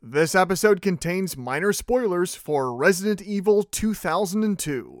This episode contains minor spoilers for Resident Evil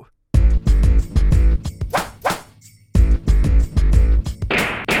 2002.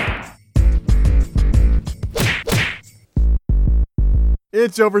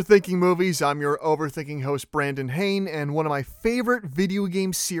 It's Overthinking Movies. I'm your overthinking host, Brandon Hain, and one of my favorite video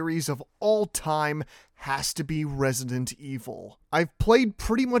game series of all time has to be Resident Evil. I've played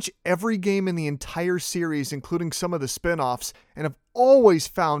pretty much every game in the entire series, including some of the spin-offs, and have always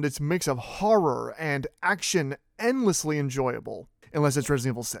found its mix of horror and action endlessly enjoyable. Unless it's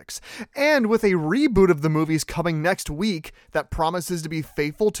Resident Evil 6. And with a reboot of the movies coming next week that promises to be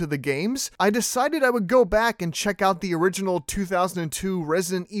faithful to the games, I decided I would go back and check out the original 2002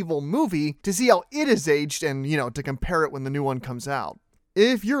 Resident Evil movie to see how it is aged and, to compare it when the new one comes out.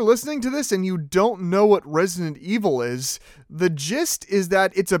 If you're listening to this and you don't know what Resident Evil is, the gist is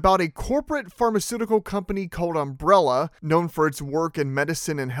that it's about a corporate pharmaceutical company called Umbrella, known for its work in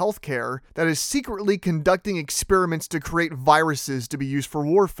medicine and healthcare, that is secretly conducting experiments to create viruses to be used for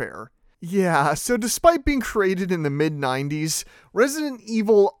warfare. Yeah, so despite being created in the mid-90s, Resident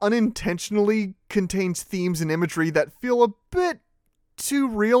Evil unintentionally contains themes and imagery that feel a bit too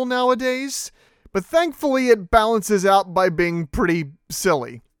real nowadays. But thankfully, it balances out by being pretty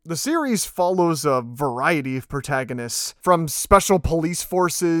silly. The series follows a variety of protagonists, from special police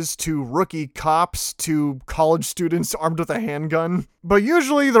forces to rookie cops to college students armed with a handgun. But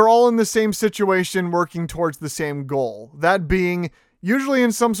usually they're all in the same situation working towards the same goal, that being, usually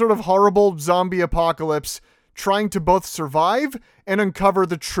in some sort of horrible zombie apocalypse, trying to both survive and uncover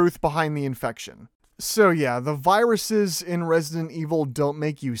the truth behind the infection. So yeah, the viruses in Resident Evil don't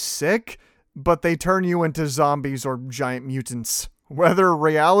make you sick, but they turn you into zombies or giant mutants. Whether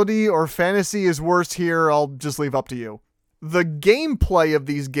reality or fantasy is worse here, I'll just leave up to you. The gameplay of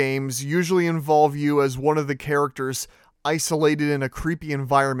these games usually involve you as one of the characters isolated in a creepy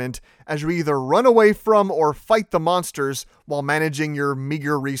environment as you either run away from or fight the monsters while managing your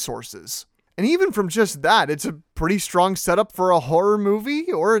meager resources. And even from just that, it's a pretty strong setup for a horror movie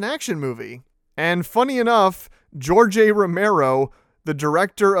or an action movie. And funny enough, George A. Romero, the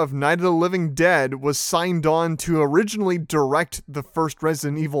director of Night of the Living Dead, was signed on to originally direct the first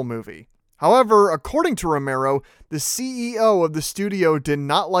Resident Evil movie. However, according to Romero, the CEO of the studio did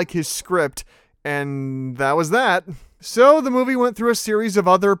not like his script, and that was that. So the movie went through a series of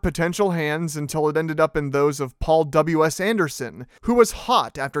other potential hands until it ended up in those of Paul W.S. Anderson, who was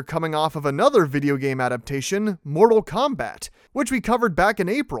hot after coming off of another video game adaptation, Mortal Kombat, which we covered back in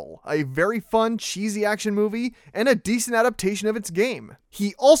April, a very fun, cheesy action movie and a decent adaptation of its game.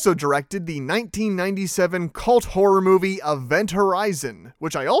 He also directed the 1997 cult horror movie Event Horizon,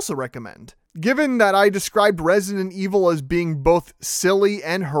 which I also recommend. Given that I described Resident Evil as being both silly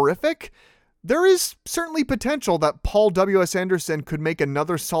and horrific, there is certainly potential that Paul W.S. Anderson could make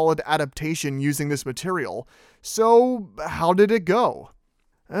another solid adaptation using this material. So, how did it go?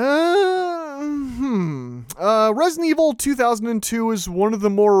 Resident Evil 2002 is one of the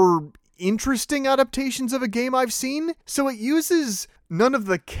more interesting adaptations of a game I've seen. So it uses none of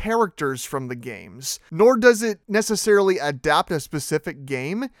the characters from the games, nor does it necessarily adapt a specific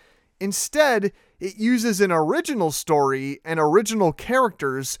game. Instead, it uses an original story and original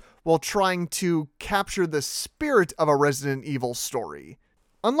characters while trying to capture the spirit of a Resident Evil story.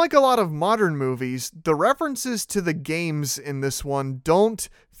 Unlike a lot of modern movies, the references to the games in this one don't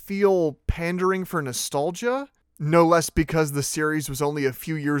feel pandering for nostalgia, no less because the series was only a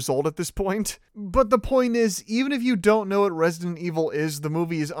few years old at this point. But the point is, even if you don't know what Resident Evil is, the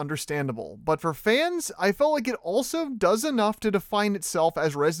movie is understandable. But for fans, I felt like it also does enough to define itself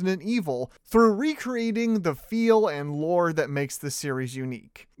as Resident Evil through recreating the feel and lore that makes the series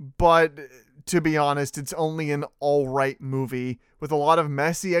unique. But to be honest, it's only an alright movie with a lot of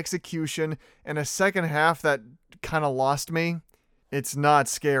messy execution and a second half that kinda lost me. It's not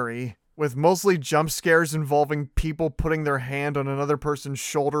scary, with mostly jump scares involving people putting their hand on another person's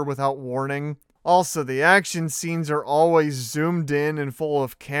shoulder without warning. Also, the action scenes are always zoomed in and full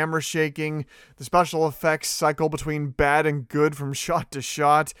of camera shaking. The special effects cycle between bad and good from shot to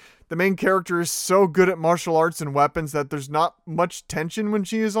shot. The main character is so good at martial arts and weapons that there's not much tension when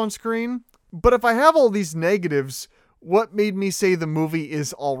she is on screen. But if I have all these negatives, what made me say the movie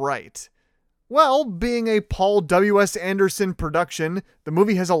is alright? Well, being a Paul W.S. Anderson production, the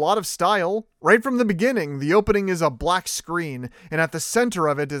movie has a lot of style. Right from the beginning, the opening is a black screen, and at the center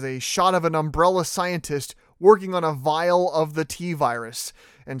of it is a shot of an Umbrella scientist working on a vial of the T-virus.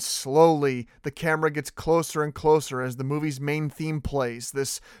 And slowly, the camera gets closer and closer as the movie's main theme plays.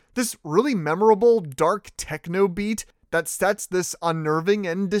 This really memorable dark techno beat that sets this unnerving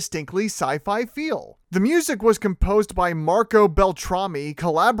and distinctly sci-fi feel. The music was composed by Marco Beltrami,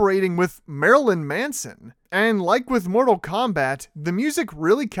 collaborating with Marilyn Manson. And like with Mortal Kombat, the music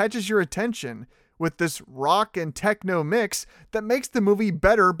really catches your attention with this rock and techno mix that makes the movie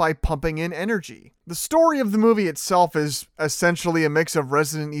better by pumping in energy. The story of the movie itself is essentially a mix of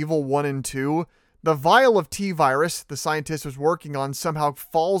Resident Evil 1 and 2. The vial of T-virus the scientist was working on somehow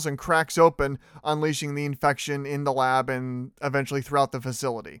falls and cracks open, unleashing the infection in the lab and eventually throughout the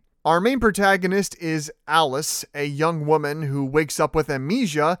facility. Our main protagonist is Alice, a young woman who wakes up with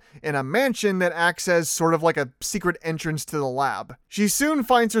amnesia in a mansion that acts as sort of like a secret entrance to the lab. She soon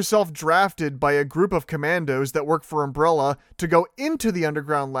finds herself drafted by a group of commandos that work for Umbrella to go into the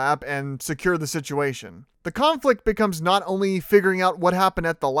underground lab and secure the situation. The conflict becomes not only figuring out what happened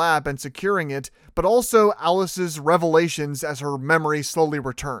at the lab and securing it, but also Alice's revelations as her memory slowly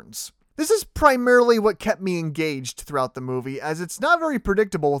returns. This is primarily what kept me engaged throughout the movie, as it's not very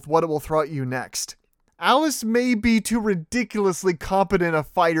predictable with what it will throw at you next. Alice may be too ridiculously competent a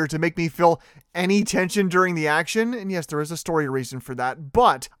fighter to make me feel any tension during the action, and yes, there is a story reason for that,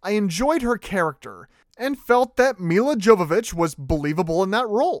 but I enjoyed her character, and felt that Milla Jovovich was believable in that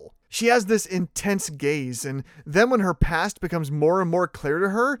role. She has this intense gaze, and then when her past becomes more and more clear to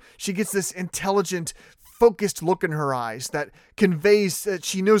her, she gets this intelligent, focused look in her eyes that conveys that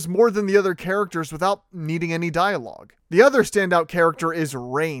she knows more than the other characters without needing any dialogue. The other standout character is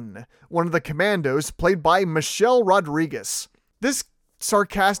Rain, one of the commandos, played by Michelle Rodriguez. This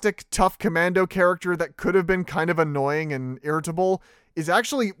sarcastic, tough commando character that could have been kind of annoying and irritable is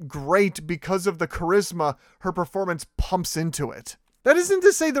actually great because of the charisma her performance pumps into it. That isn't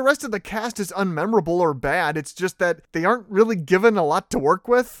to say the rest of the cast is unmemorable or bad, it's just that they aren't really given a lot to work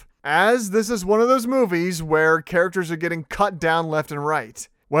with, as this is one of those movies where characters are getting cut down left and right.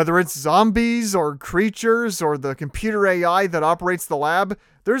 Whether it's zombies or creatures or the computer AI that operates the lab,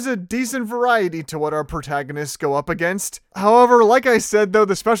 there's a decent variety to what our protagonists go up against. However, like I said though,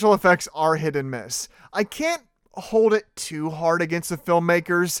 the special effects are hit and miss. I can't hold it too hard against the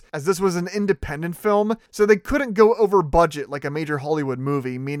filmmakers, as this was an independent film, so they couldn't go over budget like a major Hollywood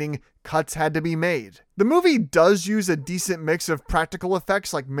movie, meaning cuts had to be made. The movie does use a decent mix of practical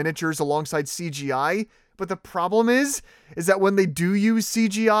effects like miniatures alongside CGI, but the problem is that when they do use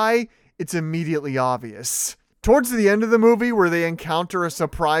CGI, it's immediately obvious. Towards the end of the movie, where they encounter a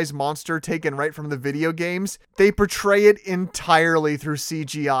surprise monster taken right from the video games, they portray it entirely through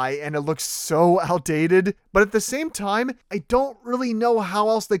CGI, and it looks so outdated. But at the same time, I don't really know how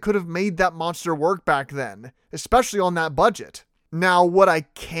else they could have made that monster work back then, especially on that budget. Now, what I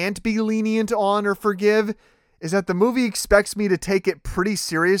can't be lenient on or forgive is that the movie expects me to take it pretty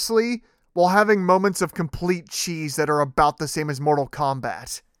seriously, while having moments of complete cheese that are about the same as Mortal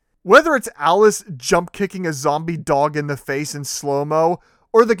Kombat. Whether it's Alice jump kicking a zombie dog in the face in slow-mo,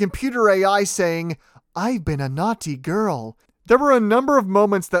 or the computer AI saying, "I've been a naughty girl," there were a number of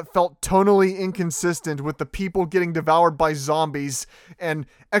moments that felt tonally inconsistent with the people getting devoured by zombies and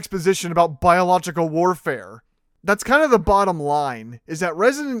exposition about biological warfare. That's kind of the bottom line, is that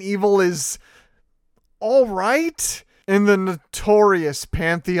Resident Evil is alright in the notorious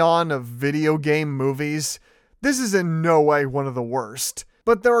pantheon of video game movies. This is in no way one of the worst.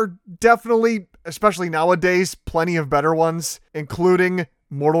 But there are definitely, especially nowadays, plenty of better ones, including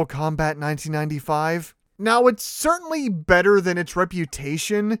Mortal Kombat 1995. Now, it's certainly better than its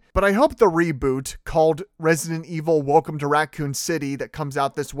reputation, but I hope the reboot, called Resident Evil Welcome to Raccoon City, that comes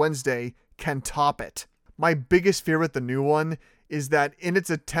out this Wednesday, can top it. My biggest fear with the new one is that in its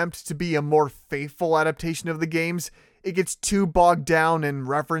attempt to be a more faithful adaptation of the games, it gets too bogged down in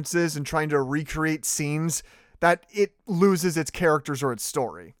references and trying to recreate scenes that it loses its characters or its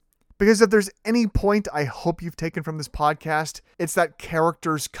story. Because if there's any point I hope you've taken from this podcast, it's that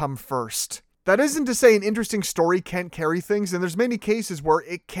characters come first. That isn't to say an interesting story can't carry things, and there's many cases where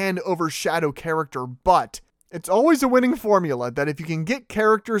it can overshadow character, but it's always a winning formula that if you can get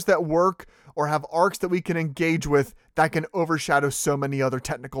characters that work or have arcs that we can engage with, that can overshadow so many other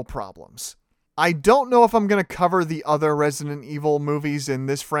technical problems. I don't know if I'm going to cover the other Resident Evil movies in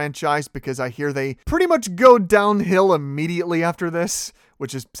this franchise because I hear they pretty much go downhill immediately after this,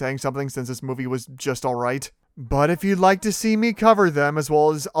 which is saying something since this movie was just alright. But if you'd like to see me cover them as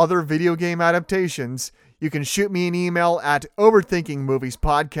well as other video game adaptations, you can shoot me an email at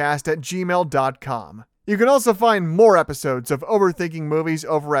overthinkingmoviespodcast@gmail.com. You can also find more episodes of Overthinking Movies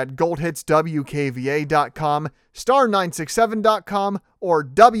over at goldhitswkva.com, star967.com, or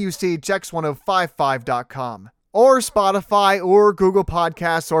wcchex1055.com, or Spotify or Google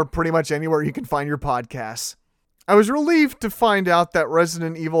Podcasts, or pretty much anywhere you can find your podcasts. I was relieved to find out that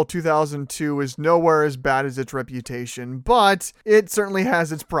Resident Evil 2002 is nowhere as bad as its reputation, but it certainly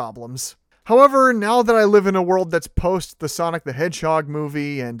has its problems. However, now that I live in a world that's post the Sonic the Hedgehog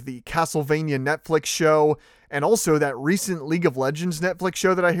movie and the Castlevania Netflix show, and also that recent League of Legends Netflix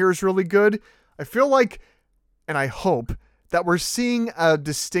show that I hear is really good, I feel like, and I hope, that we're seeing a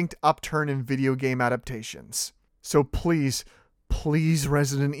distinct upturn in video game adaptations. So please,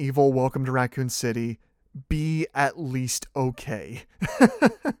 Resident Evil Welcome to Raccoon City, be at least okay.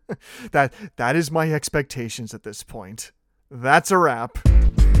 That is my expectations at this point. That's a wrap.